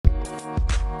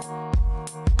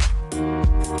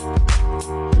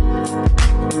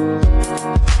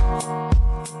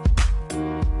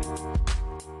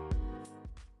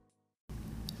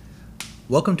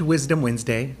Welcome to Wisdom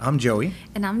Wednesday. I'm Joey.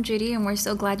 And I'm Judy, and we're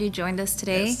so glad you joined us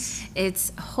today. Yes.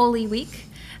 It's Holy Week,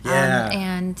 Yeah.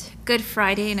 and Good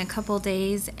Friday in a couple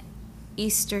days,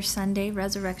 Easter Sunday,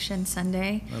 Resurrection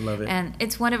Sunday. I love it. And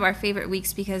it's one of our favorite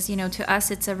weeks because, to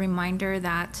us, it's a reminder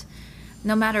that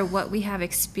no matter what we have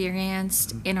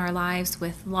experienced in our lives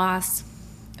with loss,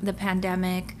 the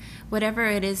pandemic, whatever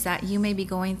it is that you may be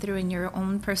going through in your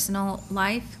own personal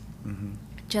life,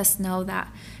 just know that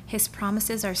His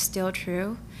promises are still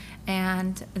true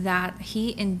and that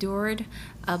He endured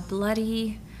a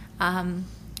bloody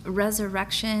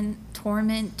resurrection,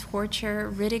 torment, torture,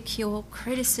 ridicule,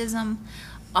 criticism,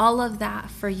 all of that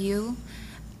for you,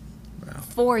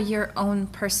 for your own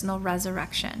personal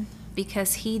resurrection,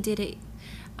 because He did it.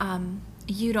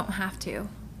 You don't have to.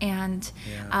 And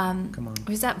Come on.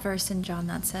 there's that verse in John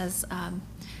that says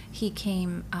He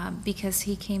came because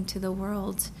He came to the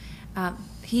world.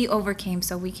 He overcame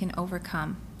so we can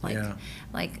overcome. He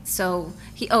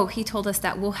told us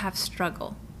that we'll have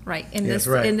struggle, right? In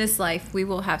this life, we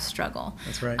will have struggle.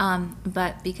 That's right.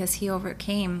 But because He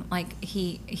overcame,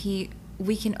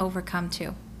 we can overcome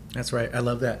too. That's right. I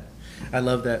love that. I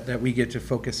love that we get to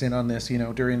focus in on this,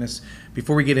 during this.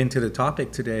 Before we get into the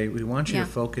topic today, we want you to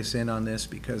focus in on this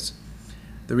because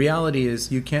the reality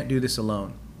is you can't do this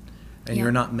alone, and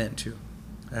you're not meant to.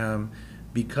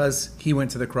 Because He went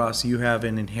to the cross, you have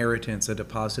an inheritance, a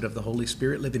deposit of the Holy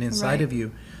Spirit living inside of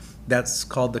you. That's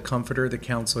called the Comforter, the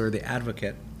Counselor, the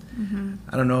Advocate.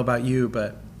 I don't know about you,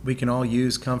 but we can all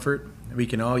use comfort. We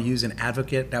can all use an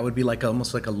advocate. That would be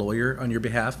almost like a lawyer on your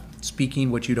behalf,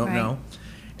 speaking what you don't know.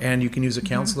 And you can use a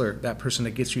counselor, that person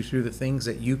that gets you through the things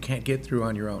that you can't get through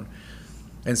on your own.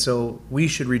 And so we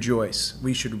should rejoice.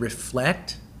 We should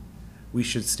reflect. We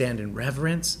should stand in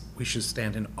reverence. We should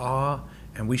stand in awe.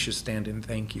 And we should stand in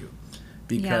thank you.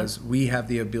 Because we have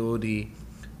the ability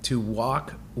to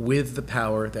walk with the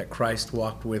power that Christ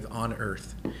walked with on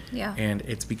earth. Yeah. And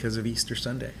it's because of Easter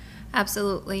Sunday.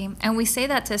 Absolutely. And we say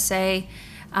that to say,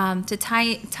 to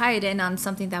tie it in on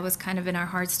something that was kind of in our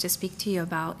hearts to speak to you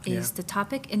about is the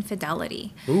topic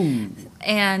infidelity. Ooh.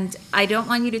 And I don't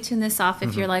want you to tune this off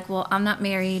if you're like, well, I'm not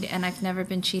married and I've never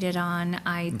been cheated on.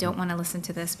 I don't want to listen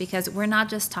to this, because we're not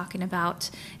just talking about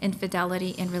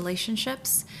infidelity in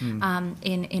relationships,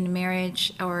 in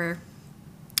marriage or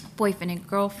boyfriend and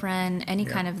girlfriend, any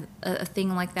kind of a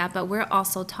thing like that, but we're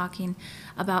also talking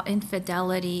about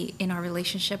infidelity in our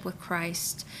relationship with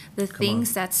Christ, the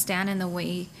things that stand in the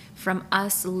way from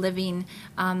us living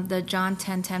the John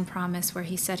 10:10 promise, where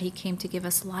He said He came to give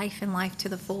us life and life to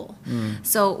the full.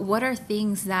 So what are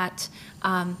things that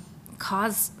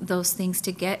cause those things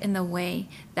to get in the way,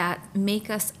 that make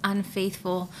us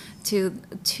unfaithful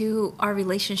to our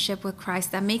relationship with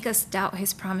Christ, that make us doubt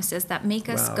His promises, that make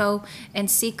us go and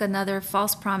seek another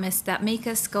false promise, that make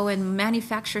us go and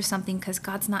manufacture something because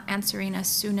God's not answering us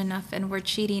soon enough, and we're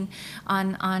cheating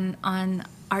on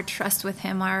our trust with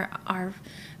Him, our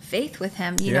faith with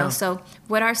Him, you know. So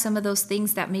what are some of those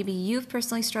things that maybe you've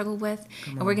personally struggled with?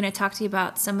 And we're going to talk to you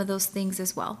about some of those things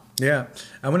as well. Yeah.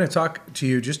 I want to talk to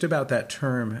you just about that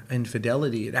term,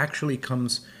 infidelity. It actually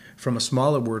comes from a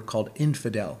smaller word called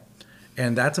infidel.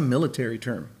 And that's a military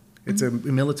term. It's a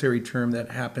military term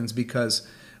that happens because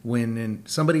when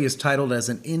somebody is titled as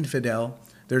an infidel,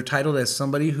 they're titled as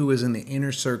somebody who is in the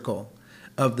inner circle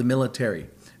of the military.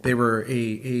 They were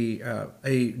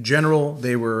a general.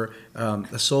 They were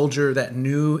a soldier that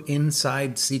knew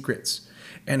inside secrets.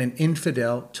 And an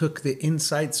infidel took the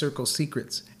inside circle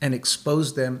secrets and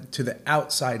exposed them to the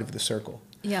outside of the circle.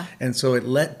 Yeah. And so it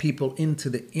let people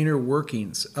into the inner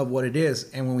workings of what it is.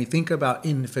 And when we think about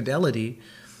infidelity,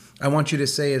 I want you to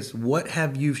say is, what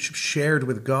have you shared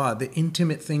with God? The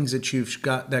intimate things that you've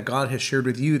got, that God has shared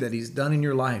with you, that He's done in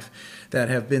your life, that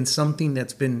have been something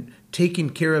that's been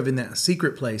taken care of in that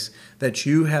secret place, that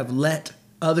you have let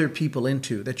other people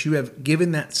into, that you have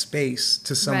given that space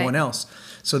to someone else.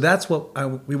 So that's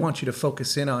what we want you to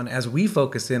focus in on. As we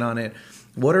focus in on it,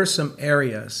 what are some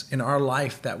areas in our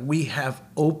life that we have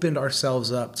opened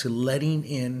ourselves up to letting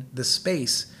in the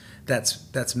space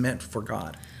that's meant for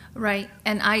God? Right.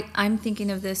 And I'm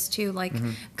thinking of this too,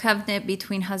 covenant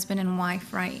between husband and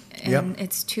wife, right? And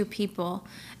it's two people.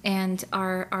 And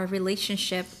our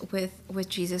relationship with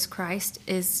Jesus Christ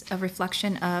is a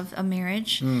reflection of a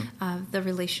marriage, the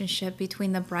relationship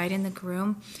between the bride and the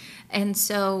groom. And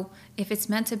so if it's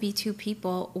meant to be two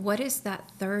people, what is that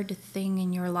third thing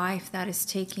in your life that is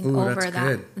taking over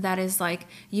that is like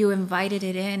you invited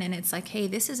it in, and it's hey,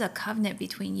 this is a covenant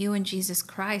between you and Jesus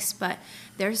Christ, but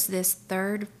there's this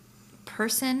third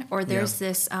person, or there's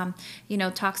this,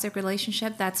 toxic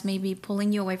relationship that's maybe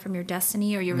pulling you away from your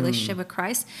destiny or your relationship with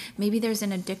Christ. Maybe there's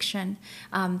an addiction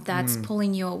that's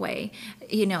pulling you away.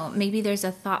 Maybe there's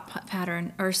a thought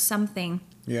pattern or something.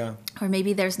 Yeah. Or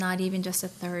maybe there's not even just a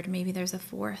third. Maybe there's a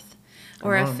fourth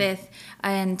or a fifth.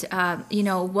 And,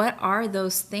 what are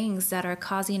those things that are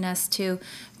causing us to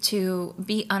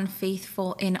be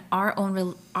unfaithful in our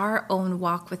own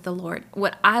walk with the Lord?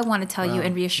 What I want to tell you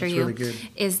and reassure you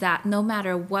is that no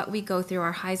matter what we go through,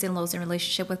 our highs and lows in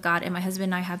relationship with God, and my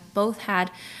husband and I have both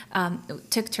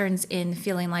took turns in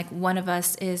feeling like one of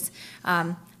us is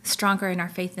stronger in our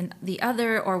faith than the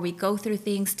other, or we go through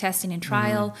things, testing and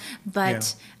trial.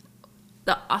 But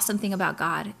the awesome thing about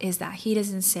God is that he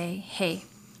doesn't say, hey,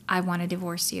 I want to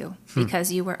divorce you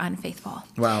because you were unfaithful.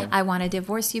 Wow. I want to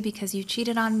divorce you because you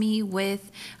cheated on me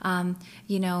with,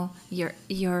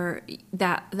 your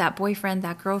that boyfriend,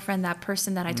 that girlfriend, that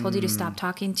person that I told you to stop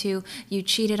talking to. You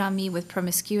cheated on me with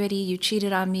promiscuity. You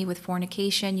cheated on me with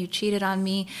fornication. You cheated on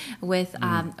me with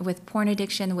porn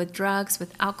addiction, with drugs,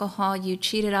 with alcohol. You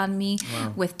cheated on me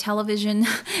with television.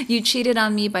 You cheated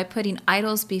on me by putting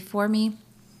idols before me.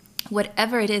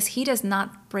 Whatever it is, he does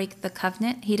not break the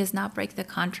covenant. He does not break the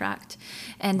contract.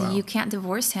 And you can't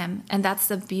divorce him. And that's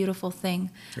the beautiful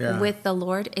thing with the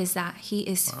Lord, is that he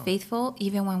is faithful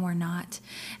even when we're not.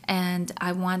 And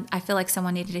I feel like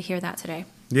someone needed to hear that today.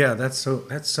 Yeah, that's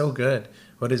so good.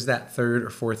 What is that third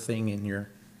or fourth thing in your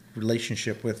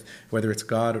relationship with, whether it's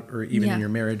God or even in your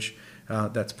marriage,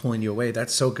 that's pulling you away?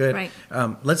 That's so good. Right.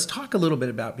 Let's talk a little bit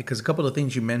about, because a couple of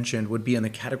things you mentioned would be in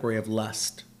the category of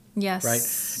lust. Yes.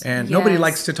 Right. And nobody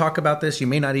likes to talk about this. You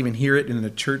may not even hear it in the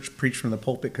church preached from the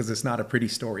pulpit because it's not a pretty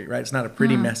story, right? It's not a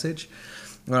pretty message.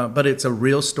 But it's a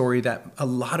real story that a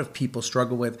lot of people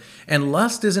struggle with. And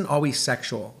lust isn't always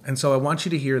sexual. And so I want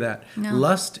you to hear that. No.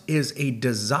 Lust is a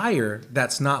desire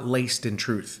that's not laced in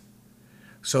truth.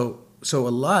 So a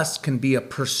lust can be a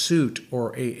pursuit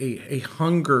or a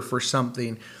hunger for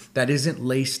something that isn't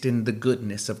laced in the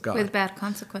goodness of God. With bad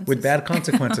consequences. With bad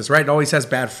consequences, right? It always has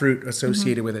bad fruit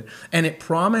associated with it. And it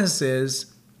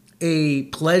promises a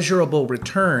pleasurable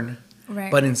return,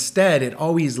 but instead it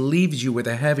always leaves you with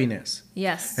a heaviness.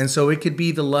 Yes. And so it could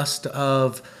be the lust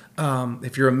of,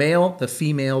 if you're a male, the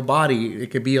female body. It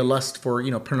could be a lust for,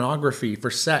 pornography, for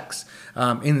sex,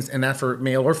 and that for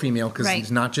male or female, because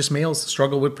it's not just males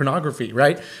struggle with pornography,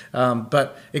 right?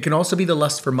 But it can also be the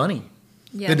lust for money.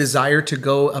 Yes. The desire to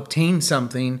go obtain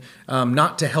something,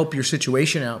 not to help your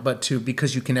situation out, but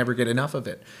because you can never get enough of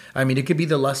it. I mean, it could be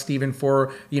the lust even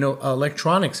for,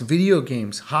 electronics, video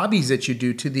games, hobbies that you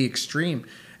do to the extreme.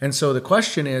 And so the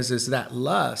question is that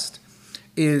lust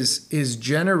is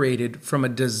generated from a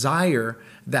desire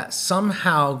that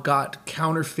somehow got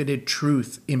counterfeited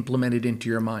truth implemented into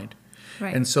your mind.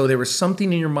 Right. And so there was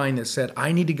something in your mind that said,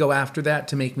 I need to go after that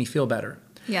to make me feel better.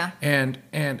 Yeah. And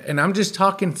I'm just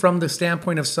talking from the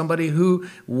standpoint of somebody who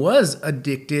was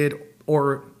addicted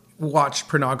or watched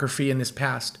pornography in his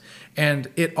past. And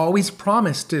it always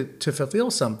promised to fulfill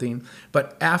something.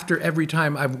 But after every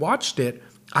time I've watched it,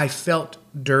 I felt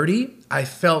dirty. I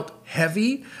felt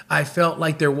heavy. I felt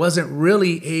like there wasn't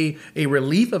really a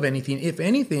relief of anything. If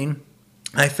anything,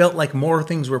 I felt like more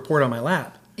things were poured on my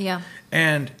lap. Yeah.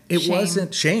 And it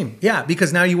wasn't shame. Yeah,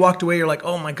 because now you walked away, you're like,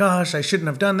 oh my gosh, I shouldn't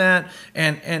have done that.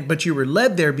 But you were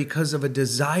led there because of a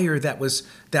desire that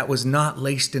was not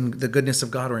laced in the goodness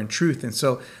of God or in truth. And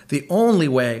so the only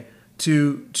way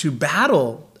to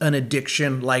battle an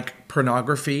addiction like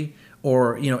pornography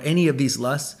or any of these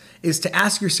lusts is to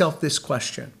ask yourself this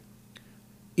question.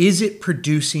 Is it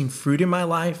producing fruit in my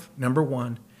life? Number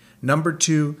one. Number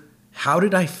two, how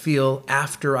did I feel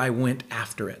after I went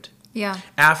after it? Yeah.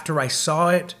 After I saw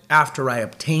it, after I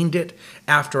obtained it,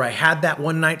 after I had that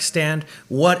one night stand,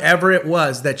 whatever it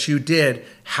was that you did,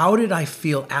 how did I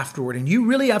feel afterward? And you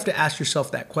really have to ask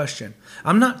yourself that question.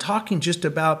 I'm not talking just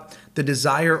about the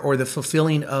desire or the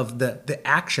fulfilling of the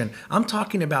action. I'm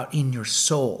talking about in your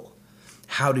soul.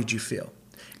 How did you feel?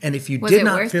 And if you did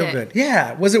not feel good,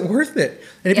 was it worth it?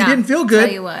 And if you didn't feel good,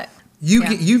 tell you what.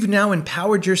 You've now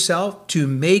empowered yourself to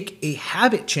make a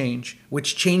habit change,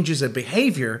 which changes a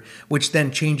behavior, which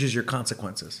then changes your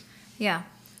consequences. Yeah,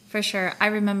 for sure. I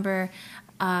remember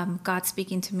God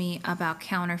speaking to me about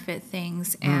counterfeit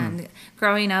things. And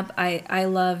growing up, I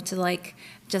loved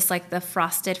just like the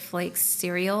Frosted Flakes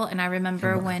cereal. And I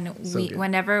remember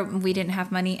whenever we didn't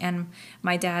have money and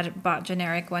my dad bought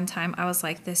generic one time, I was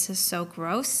like, this is so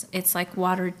gross. It's like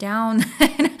watered down.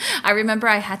 I remember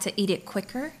I had to eat it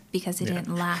quicker because it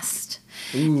didn't last.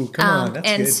 Ooh, come on, that's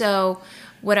and good. So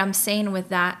what I'm saying with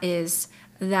that is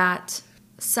that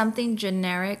something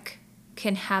generic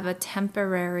can have a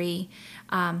temporary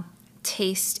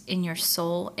taste in your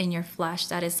soul, in your flesh,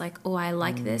 that is like, oh, I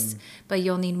like this, but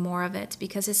you'll need more of it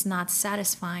because it's not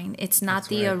satisfying. It's not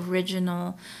the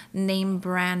original name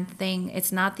brand thing.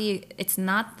 It's not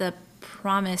the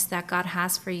promise that God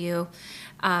has for you.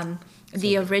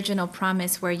 The original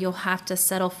promise where you'll have to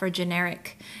settle for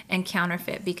generic and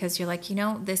counterfeit because you're like,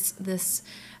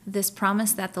 this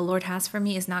promise that the Lord has for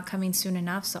me is not coming soon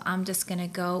enough, so I'm just going to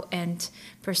go and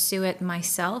pursue it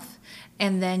myself.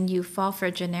 And then you fall for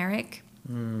generic.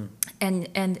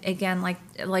 And again,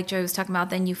 like Joey was talking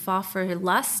about, then you fall for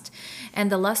lust, and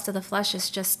the lust of the flesh is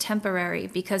just temporary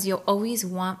because you'll always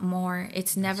want more.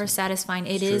 It's never satisfying.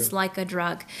 It is like a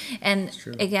drug. And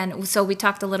again, so we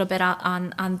talked a little bit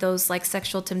on those like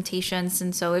sexual temptations.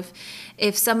 And so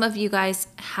if some of you guys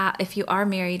if you are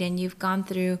married and you've gone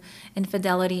through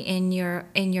infidelity in your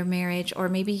marriage, or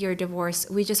maybe you're divorced,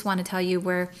 we just want to tell you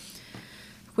we're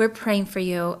praying for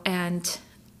you, and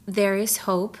there is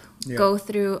hope. Yeah. Go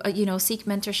through, seek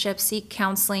mentorship, seek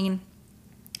counseling.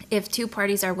 If two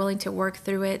parties are willing to work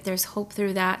through it, there's hope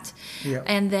through that. Yeah.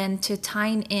 And then to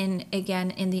tying in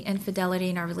again in the infidelity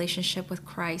in our relationship with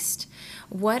Christ,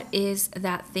 what is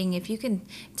that thing? If you can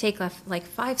take like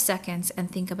 5 seconds and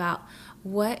think about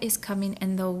what is coming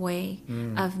in the way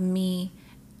of me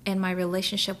and my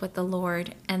relationship with the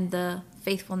Lord and the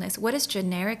faithfulness. What is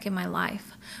generic in my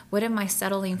life? What am I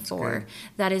settling for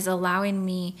that is allowing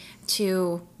me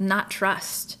to not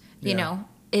trust? You know,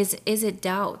 is it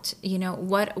doubt?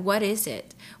 What is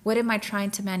it? What am I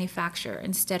trying to manufacture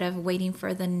instead of waiting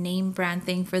for the name brand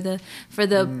thing, for the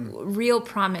real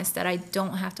promise that I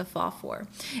don't have to fall for?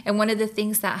 And one of the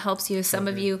things that helps you, some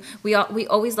of you, we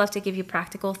always love to give you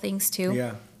practical things too.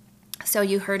 Yeah. So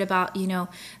you heard about,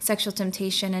 sexual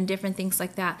temptation and different things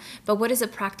like that. But what is a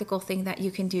practical thing that you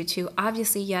can do too?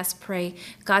 Obviously, yes, pray.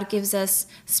 God gives us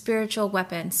spiritual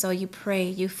weapons. So you pray,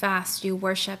 you fast, you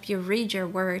worship, you read your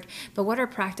word. But what are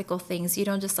practical things? You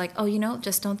don't just like,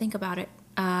 just don't think about it.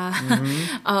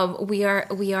 We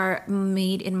are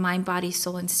made in mind, body,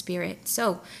 soul, and spirit.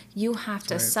 So you have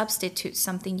to substitute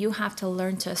something. You have to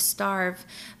learn to starve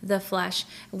the flesh.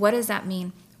 What does that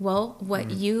mean? Well,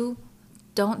 what you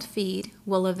don't feed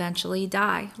will eventually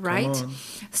die, right?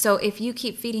 So if you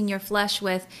keep feeding your flesh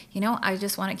with, I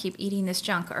just want to keep eating this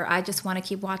junk, or I just want to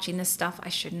keep watching this stuff I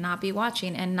should not be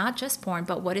watching, and not just porn,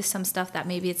 but what is some stuff that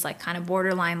maybe it's like kind of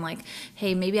borderline, like,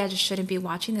 hey, maybe I just shouldn't be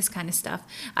watching this kind of stuff.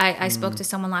 I spoke to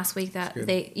someone last week that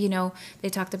they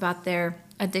talked about their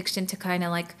addiction to kind of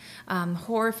like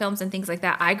horror films and things like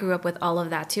that. I grew up with all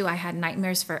of that too. I had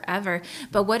nightmares forever.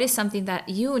 But what is something that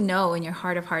in your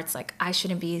heart of hearts, like, I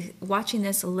shouldn't be watching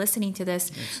this, listening to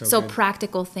this? So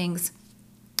practical things.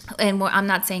 And I'm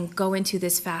not saying go into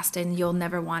this fast and you'll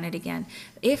never want it again.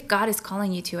 If God is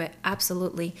calling you to it,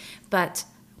 absolutely. But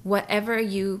whatever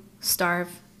you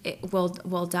starve, it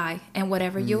will die. And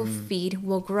whatever you feed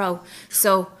will grow.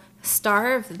 So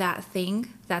starve that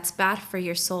thing that's bad for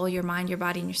your soul, your mind, your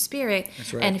body, and your spirit,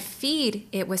 and feed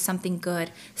it with something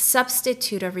good.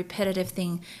 Substitute a repetitive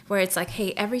thing where it's like,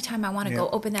 hey, every time I want to go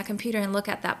open that computer and look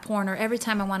at that porn, or every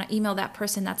time I want to email that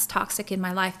person that's toxic in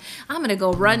my life, I'm going to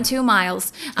go run 2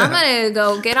 miles. I'm going to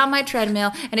go get on my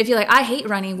treadmill. And if you're like, I hate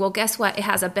running, well, guess what? It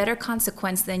has a better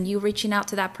consequence than you reaching out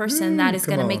to that person that is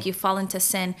going to make you fall into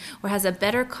sin, or has a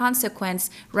better consequence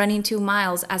running 2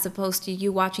 miles as opposed to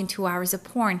you watching 2 hours of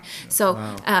porn. So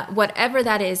whatever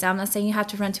that is, I'm not saying you have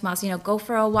to run 2 miles, go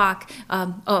for a walk,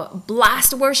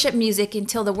 blast worship music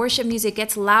until the worship music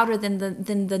gets louder than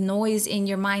the noise in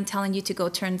your mind telling you to go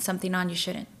turn something on you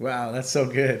shouldn't. Wow, that's so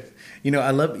good.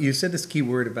 I love, you said this key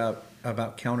word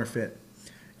about counterfeit.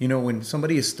 When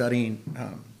somebody is studying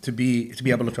to be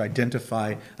able to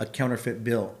identify a counterfeit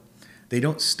bill, they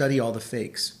don't study all the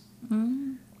fakes.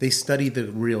 They study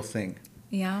the real thing.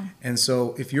 Yeah. And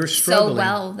so if you're struggling so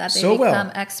well that they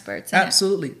become experts in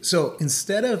absolutely. So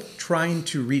instead of trying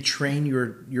to retrain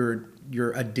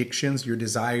your addictions, your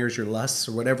desires, your lusts,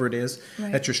 or whatever it is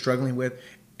that you're struggling with,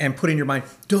 and put in your mind,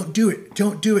 don't do it,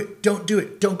 don't do it, don't do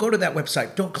it, don't go to that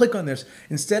website, don't click on this.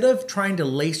 Instead of trying to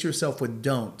lace yourself with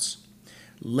don'ts,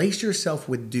 lace yourself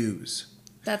with do's.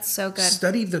 That's so good.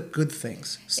 Study the good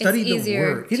things. Study the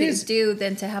word. It's easier to do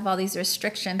than to have all these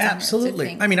restrictions.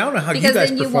 Absolutely. I mean, I don't know how you guys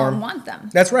perform. Because then you won't want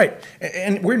them. That's right.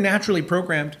 And we're naturally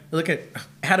programmed. Look at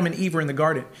Adam and Eve were in the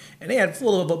garden, and they had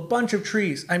full of a bunch of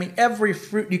trees. I mean, every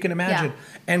fruit you can imagine.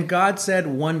 Yeah. And God said,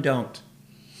 one don't.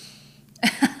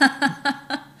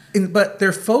 But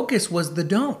their focus was the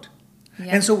don't.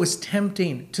 Yeah. And so it was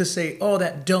tempting to say, oh,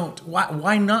 that don't.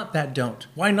 Why not that don't?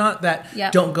 Why not that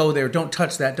Yep. don't go there, don't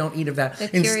touch that, don't eat of that? The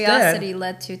curiosity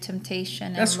led to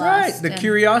temptation. That's and right. lust The and-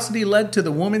 curiosity led to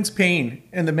the woman's pain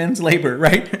and the men's labor,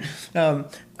 right?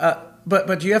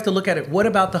 But you have to look at it. What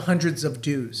about the hundreds of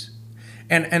do's?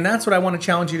 And that's what I want to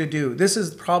challenge you to do. This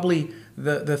is probably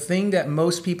the thing that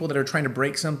most people that are trying to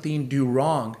break something do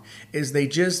wrong, is they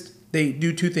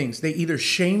do two things. They either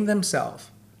shame themselves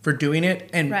for doing it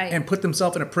and put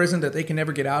themselves in a prison that they can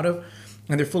never get out of.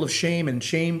 And they're full of shame, and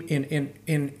shame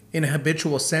in a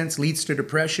habitual sense leads to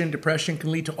depression. Depression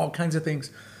can lead to all kinds of things.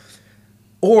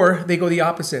 Or they go the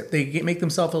opposite. They make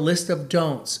themselves a list of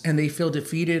don'ts, and they feel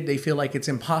defeated. They feel like it's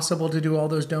impossible to do all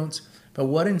those don'ts. But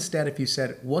what instead if you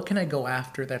said, what can I go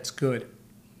after that's good,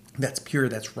 that's pure,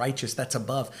 that's righteous, that's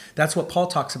above? That's what Paul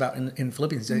talks about in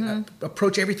Philippians.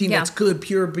 Approach everything that's good,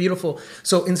 pure, beautiful.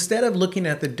 So instead of looking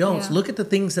at the don'ts, look at the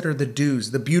things that are the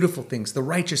do's, the beautiful things, the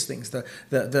righteous things,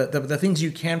 the things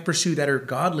you can pursue that are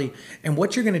godly. And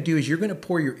what you're going to do is you're going to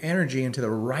pour your energy into the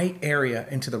right area,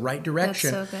 into the right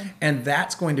direction. That's so good. And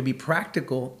that's going to be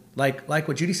practical, like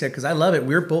what Judy said, because I love it.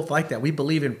 We're both like that. We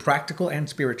believe in practical and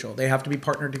spiritual. They have to be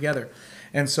partnered together.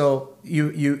 And so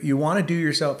you want to do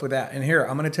yourself with that. And here,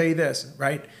 I'm going to tell you this,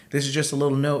 right? This is just a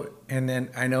little note. And then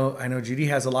I know Judy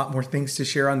has a lot more things to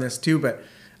share on this too, but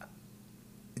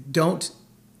don't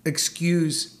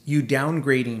excuse you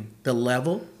downgrading the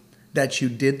level that you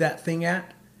did that thing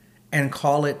at and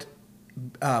call it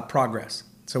progress.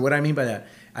 So what I mean by that,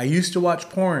 I used to watch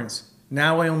porns.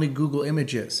 Now I only Google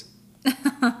images.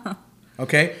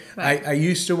 Okay? Right. I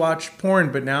used to watch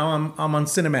porn, but now I'm on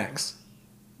Cinemax.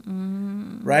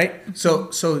 Right?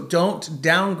 So don't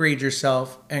downgrade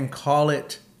yourself and call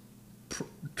it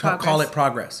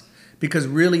progress, because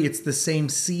really it's the same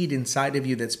seed inside of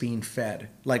you that's being fed,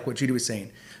 like what Judy was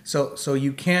saying. So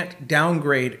you can't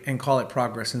downgrade and call it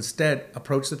progress. Instead,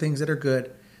 approach the things that are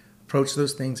good, approach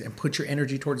those things and put your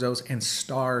energy towards those, and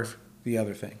starve the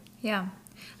other thing. Yeah.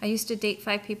 I used to date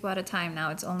 5 people at a time. Now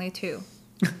it's only 2.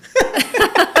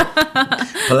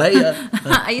 Playa.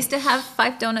 I used to have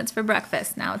 5 donuts for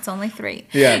breakfast. Now it's only 3.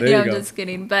 Yeah, there you I'm go. just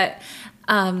kidding. But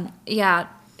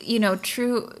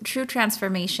true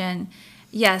transformation.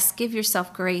 Yes, give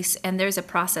yourself grace, and there's a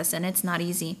process, and it's not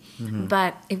easy.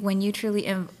 But when you truly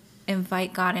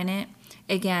invite God in it,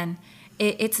 again,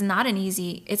 it's not an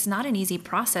easy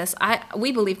process.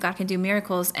 We believe God can do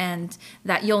miracles, and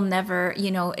that you'll never,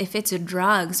 if it's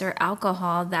drugs or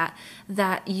alcohol,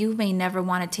 that you may never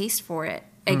want to taste for it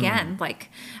again.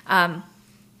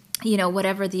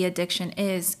 Whatever the addiction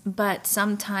is. But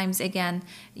sometimes, again,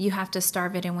 you have to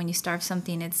starve it. And when you starve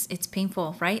something, it's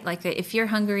painful, right? Like if you're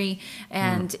hungry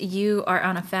and you are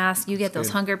on a fast, you get those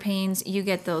hunger pains, you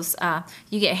get those,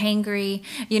 you get hangry,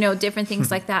 different things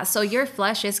like that. So your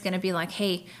flesh is going to be like,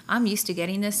 hey, I'm used to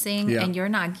getting this thing and you're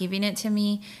not giving it to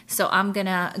me. So I'm going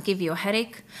to give you a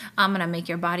headache. I'm going to make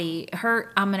your body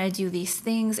hurt. I'm going to do these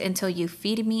things until you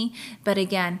feed me. But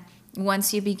again,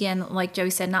 once you begin, like Joey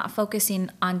said, not focusing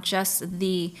on just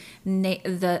the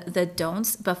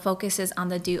don'ts, but focuses on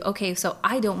the do. Okay, so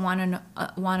I don't want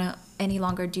to any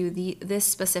longer do this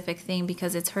specific thing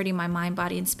because it's hurting my mind,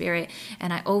 body, and spirit,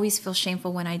 and I always feel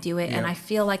shameful when I do it, and I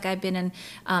feel like I've been in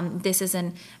this is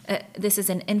an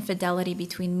infidelity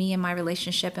between me and my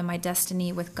relationship and my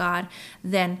destiny with God.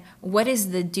 Then what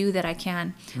is the do that I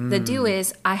can? The do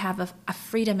is I have a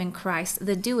freedom in Christ.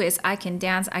 The do is I can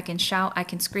dance, I can shout, I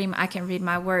can scream, I can read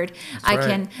my word. I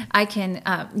can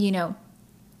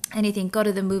anything, go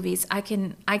to the movies. I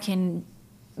can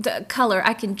the color,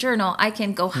 I can journal, I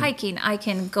can go hiking, I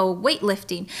can go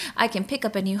weightlifting, I can pick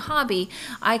up a new hobby,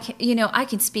 I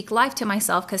can speak life to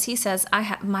myself, because he says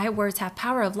my words have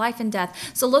power of life and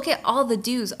death. So look at all the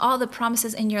do's, all the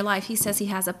promises in your life. He says he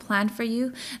has a plan for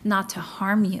you, not to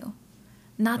harm you,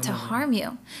 harm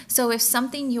you. So if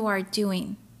something you are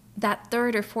doing, that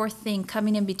third or fourth thing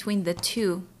coming in between the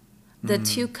two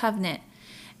covenant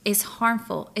is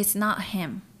harmful, it's not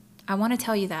him. I want to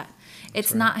tell you that.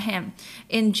 It's not him.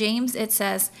 In James, it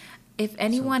says, if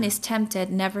anyone is tempted,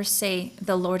 never say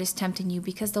the Lord is tempting you,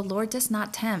 because the Lord does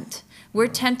not tempt. We're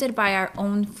tempted by our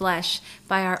own flesh,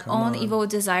 by our own evil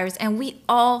desires, and we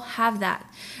all have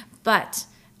that. But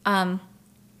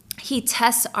he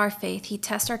tests our faith, he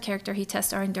tests our character, he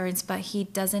tests our endurance, but he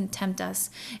doesn't tempt us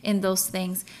in those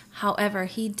things. However,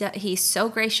 he's so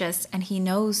gracious, and he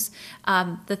knows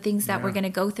the things that we're going to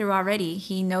go through already.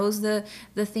 He knows the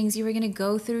things you were going to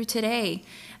go through today,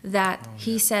 that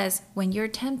he says, when you're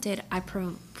tempted, I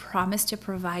promise to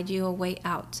provide you a way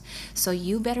out. So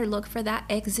you better look for that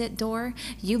exit door.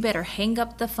 You better hang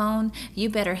up the phone. You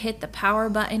better hit the power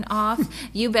button off.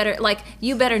 You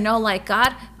better know, like,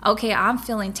 God, okay, I'm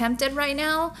feeling tempted right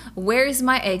now. Where's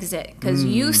my exit? Because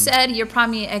you said you're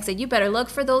promising an exit. You better look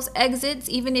for those exits.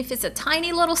 Even if it's a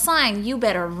tiny little sign, you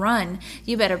better run.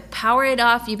 You better power it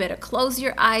off. You better close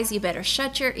your eyes. You better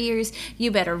shut your ears. You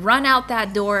better run out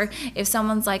that door. If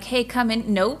someone's like, hey, come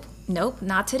in. Nope,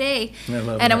 not today.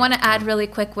 I want to add really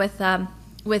quick with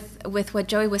what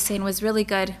Joey was saying was really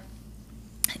good.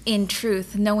 In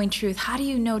truth, knowing truth. How do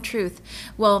you know truth?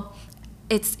 Well,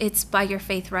 it's by your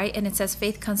faith, right? And it says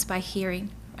faith comes by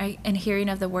hearing, right? And hearing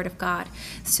of the word of God.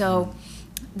 So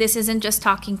this isn't just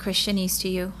talking Christianese to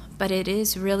you, but it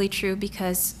is really true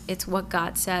because it's what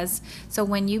God says. So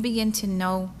when you begin to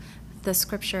know the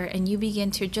scripture and you begin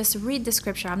to just read the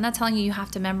scripture, I'm not telling you have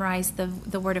to memorize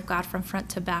the word of God from front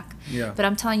to back, but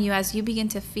I'm telling you, as you begin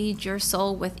to feed your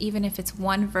soul with, even if it's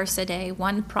one verse a day,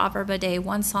 one proverb a day,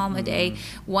 one psalm a day,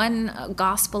 one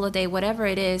gospel a day, whatever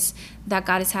it is that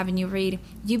God is having you read,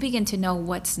 you begin to know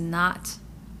what's not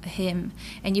him,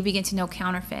 and you begin to know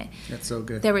counterfeit. That's so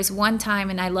good. There was one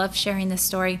time, and I love sharing this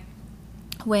story,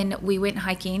 when we went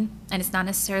hiking, and it's not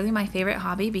necessarily my favorite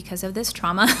hobby because of this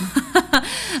trauma,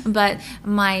 but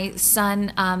my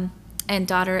son and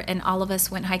daughter and all of us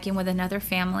went hiking with another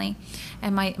family,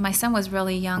 and my son was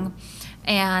really young,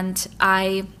 and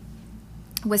I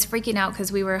was freaking out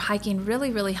because we were hiking really,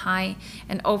 really high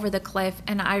and over the cliff,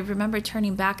 and I remember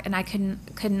turning back, and I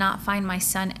could not find my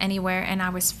son anywhere, and I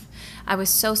was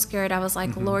so scared. I was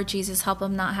like, Lord Jesus, help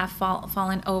him not have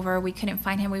fallen over. We couldn't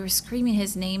find him. We were screaming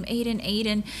his name, Aiden,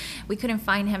 Aiden. We couldn't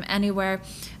find him anywhere.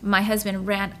 My husband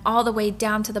ran all the way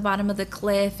down to the bottom of the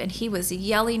cliff, and he was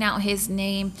yelling out his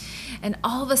name. And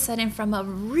all of a sudden, from a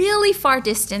really far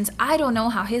distance, I don't know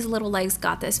how his little legs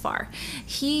got this far,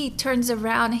 he turns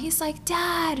around, and he's like,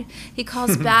 Dad. He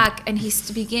calls back, and he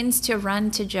begins to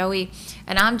run to Joey.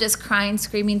 And I'm just crying,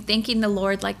 screaming, thanking the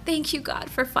Lord, like, thank you, God,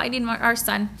 for finding our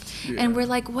son. And we're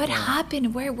like, what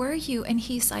happened? Where were you? And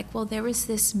he's like, well, there was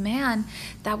this man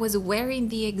that was wearing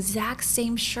the exact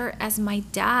same shirt as my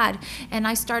dad. And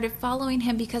I started following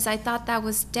him because I thought that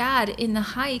was Dad in the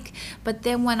hike. But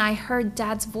then when I heard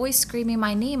Dad's voice screaming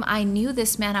my name, I knew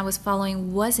this man I was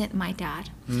following wasn't my dad.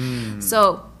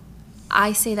 So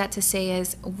I say that to say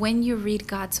is, when you read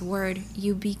God's word,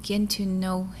 you begin to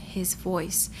know his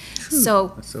voice. So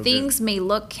things may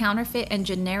look counterfeit and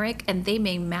generic, and they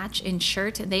may match in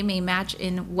shirt, they may match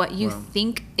in what you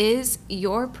think is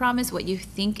your promise, what you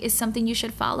think is something you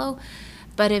should follow.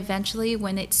 But eventually,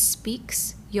 when it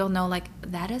speaks, you'll know, like,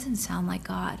 that doesn't sound like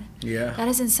God. That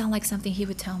doesn't sound like something he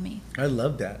would tell me. I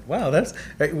love that. Wow, that's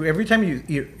every time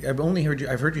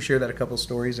I've heard you share that a couple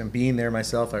stories, and being there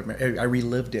myself, I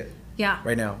relived it.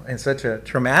 Right now, in such a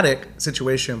traumatic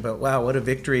situation, but wow, what a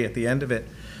victory at the end of it.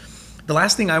 The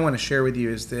last thing I want to share with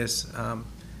you is this: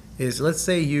 is let's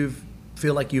say you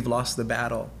feel like you've lost the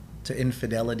battle to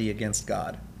infidelity against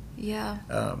God.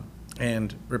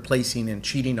 And replacing and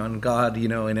cheating on God,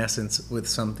 in essence, with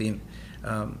something.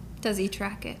 Does he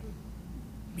track it?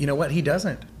 You know what? He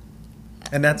doesn't.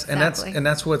 And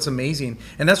that's what's amazing.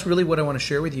 And that's really what I want to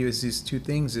share with you is these two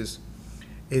things: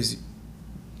 is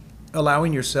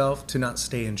allowing yourself to not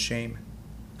stay in shame.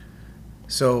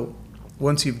 So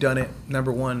once you've done it,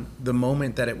 number one, the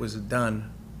moment that it was done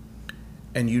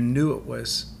and you knew it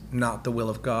was not the will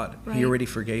of God, he already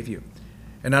forgave you.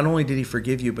 And not only did he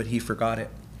forgive you, but he forgot it.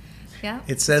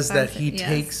 It says that he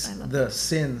takes the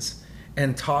sins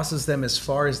and tosses them as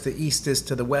far as the east is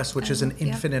to the west, which is an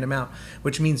infinite amount,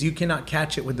 which means you cannot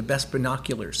catch it with the best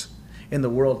binoculars in the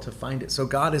world to find it. So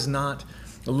God is not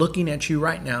looking at you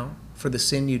right now for the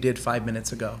sin you did 5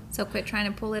 minutes ago. So quit trying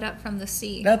to pull it up from the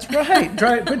sea. That's right.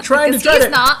 Quit trying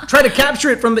to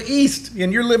capture it from the east,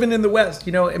 and you're living in the west.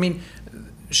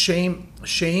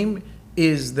 Shame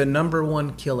is the number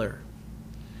one killer,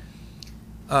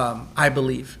 I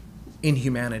believe, in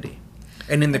humanity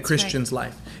and in the Christian's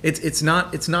life. It's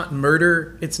not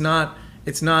murder. It's not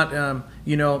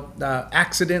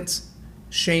accidents.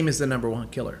 Shame is the number one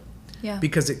killer.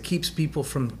 Because it keeps people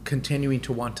from continuing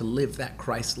to want to live that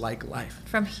Christ-like life.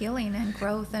 From healing and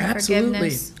growth and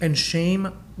Absolutely. forgiveness. And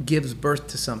shame gives birth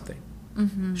to something.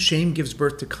 Shame gives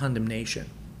birth to condemnation,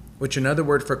 which another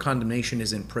word for condemnation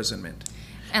is imprisonment.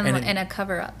 And a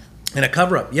cover-up. And a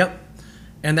cover-up, yep.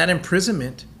 And that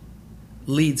imprisonment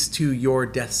leads to your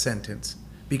death sentence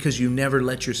because you never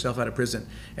let yourself out of prison.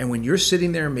 And when you're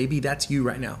sitting there, maybe that's you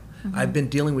right now. I've been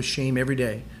dealing with shame every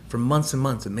day for months and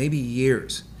months and maybe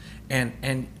years.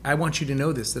 And I want you to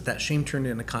know this, that shame turned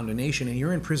into condemnation, and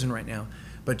you're in prison right now.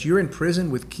 But you're in prison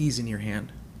with keys in your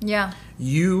hand. Yeah.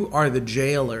 You are the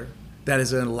jailer that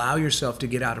is going to allow yourself to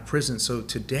get out of prison. So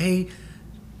today,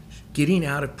 getting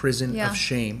out of prison of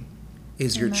shame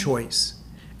is your choice.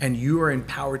 And you are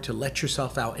empowered to let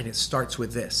yourself out, and it starts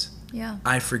with this. Yeah.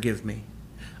 I forgive me.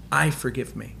 I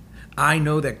forgive me. I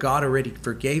know that God already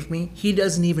forgave me. He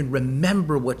doesn't even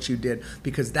remember what you did,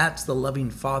 because that's the loving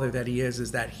Father that he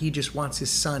is that he just wants his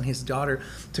son, his daughter,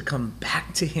 to come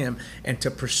back to him and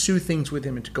to pursue things with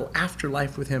him and to go after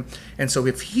life with him. And so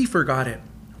if he forgot it,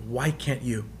 why can't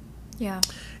you? Yeah.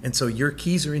 And so your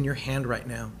keys are in your hand right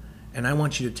now. And I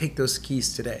want you to take those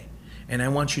keys today. And I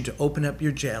want you to open up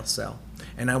your jail cell.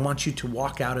 And I want you to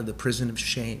walk out of the prison of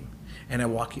shame. And I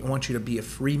want you to be a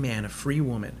free man, a free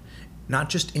woman. Not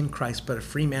just in Christ, but a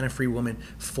free man, a free woman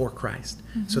for Christ.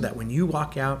 So that when you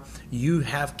walk out, you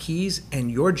have keys, and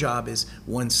your job is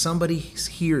when somebody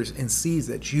hears and sees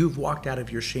that you've walked out of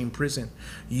your shame prison,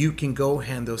 you can go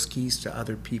hand those keys to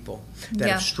other people that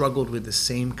have struggled with the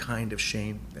same kind of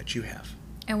shame that you have.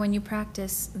 And when you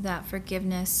practice that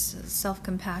forgiveness,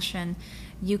 self-compassion,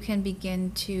 you can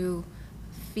begin to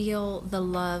feel the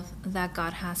love that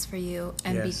God has for you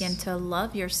and begin to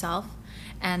love yourself.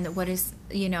 And what is,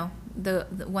 the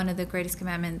one of the greatest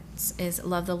commandments is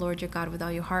love the Lord your God with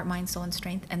all your heart, mind, soul, and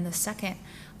strength. And the second,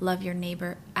 love your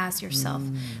neighbor as yourself.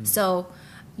 So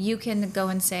you can go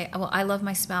and say, well, I love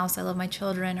my spouse, I love my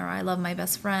children, or I love my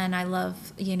best friend, I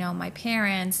love, my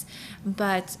parents.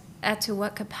 But to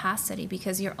what capacity?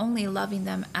 Because you're only loving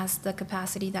them as the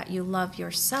capacity that you love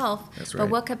yourself. That's right. But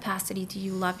what capacity do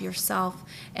you love yourself?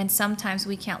 And sometimes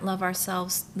we can't love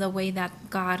ourselves the way that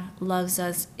God loves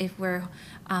us if we're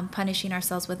punishing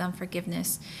ourselves with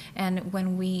unforgiveness. And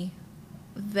when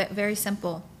very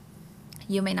simple,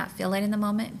 you may not feel it in the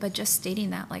moment, but just stating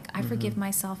that, like, I forgive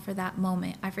myself for that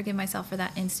moment. I forgive myself for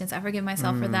that instance. I forgive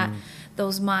myself for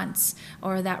those months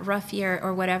or that rough year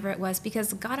or whatever it was,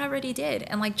 because God already did.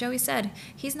 And like Joey said,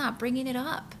 he's not bringing it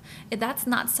up. That's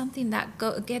not something that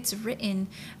gets written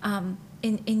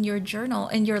in your journal,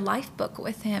 in your life book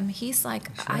with him. He's like,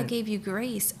 I gave you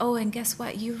grace. Oh, and guess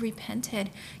what? You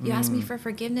repented. You asked me for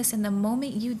forgiveness. And the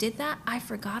moment you did that, I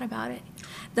forgot about it.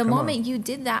 The moment you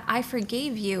did that, I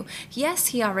forgave you. Yes,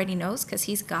 he already knows because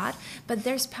he's God, but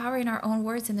there's power in our own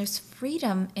words and there's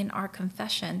freedom in our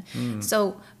confession.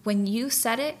 So when you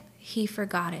said it, he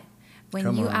forgot it.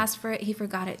 When you asked for it, he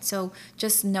forgot it. So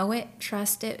just know it,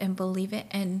 trust it, and believe it.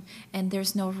 And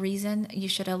there's no reason you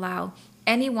should allow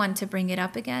anyone to bring it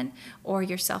up again or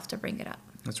yourself to bring it up.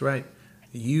 That's right.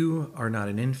 You are not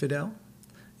an infidel.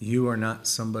 You are not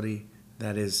somebody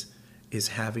that is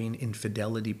having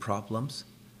infidelity problems.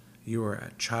 You are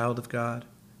a child of God,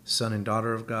 son and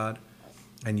daughter of God,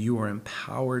 and you are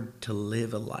empowered to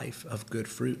live a life of good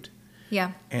fruit.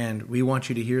 Yeah. And we want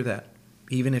you to hear that.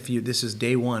 Even if this is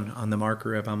day one on the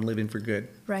marker of I'm living for good.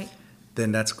 Right.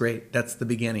 Then that's great. That's the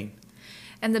beginning.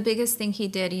 And the biggest thing he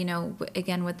did,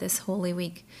 again with this Holy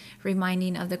Week,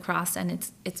 reminding of the cross, and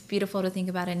it's beautiful to think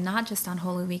about it, not just on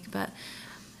Holy Week, but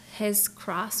his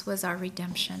cross was our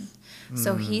redemption.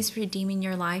 So he's redeeming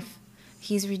your life.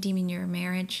 He's redeeming your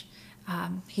marriage.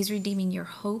 He's redeeming your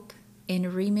hope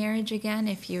in remarriage again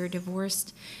if you're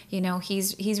divorced.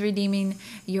 He's redeeming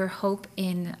your hope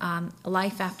in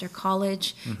life after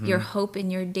college, your hope in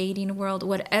your dating world,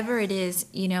 whatever it is,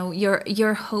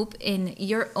 your hope in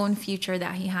your own future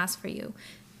that he has for you.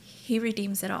 He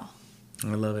redeems it all.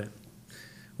 I love it.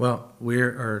 Well, we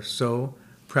are so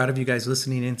proud of you guys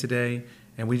listening in today,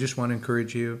 and we just want to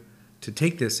encourage you to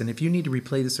take this. And if you need to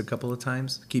replay this a couple of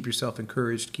times, keep yourself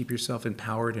encouraged, keep yourself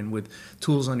empowered, and with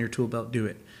tools on your tool belt, do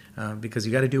it. Because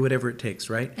you got to do whatever it takes,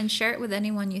 right? And share it with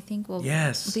anyone you think will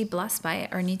be blessed by it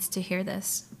or needs to hear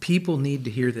this. People need to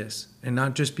hear this. And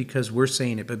not just because we're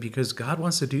saying it, but because God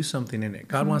wants to do something in it.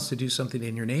 God wants to do something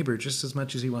in your neighbor just as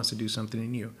much as he wants to do something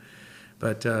in you.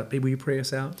 But babe, will you pray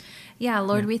us out? Yeah,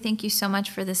 Lord, we thank you so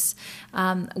much for this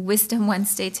Wisdom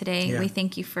Wednesday today. Yeah. We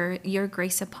thank you for your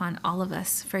grace upon all of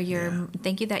us.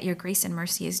 Thank you that your grace and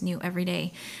mercy is new every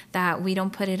day. That we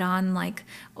don't put it on like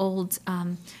old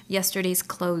yesterday's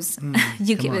clothes.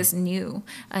 You give us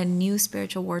a new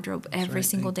spiritual wardrobe every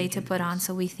single day to put on.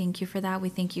 So we thank you for that. We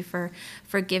thank you for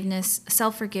forgiveness,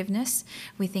 self-forgiveness.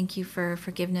 We thank you for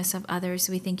forgiveness of others.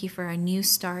 We thank you for a new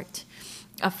start.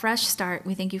 A fresh start.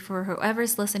 We thank you for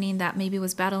whoever's listening that maybe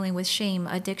was battling with shame,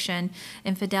 addiction,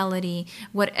 infidelity,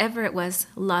 whatever it was,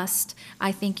 lust.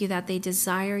 I thank you that they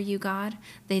desire you, God.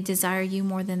 They desire you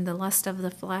more than the lust of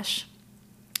the flesh.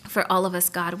 for all of us,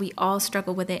 God. We all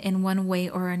struggle with it in one way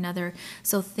or another.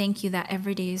 So thank you that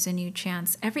every day is a new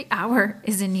chance. Every hour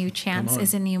is a new chance,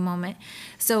 is a new moment.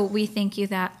 So we thank you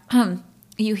that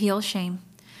you heal shame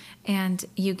and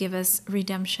you give us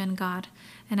redemption, God.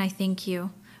 And I thank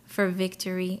you for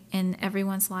victory in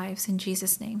everyone's lives. In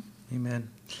Jesus' name. Amen.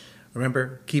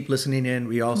 Remember, keep listening in.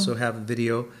 We also have a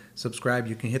video. Subscribe.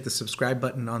 You can hit the subscribe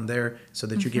button on there so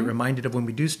that you get reminded of when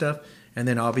we do stuff. And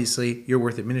then obviously, You're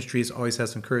Worth It Ministries always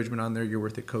has encouragement on there. You're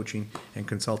Worth It Coaching and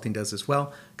Consulting does as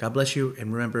well. God bless you.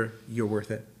 And remember, you're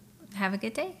worth it. Have a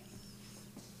good day.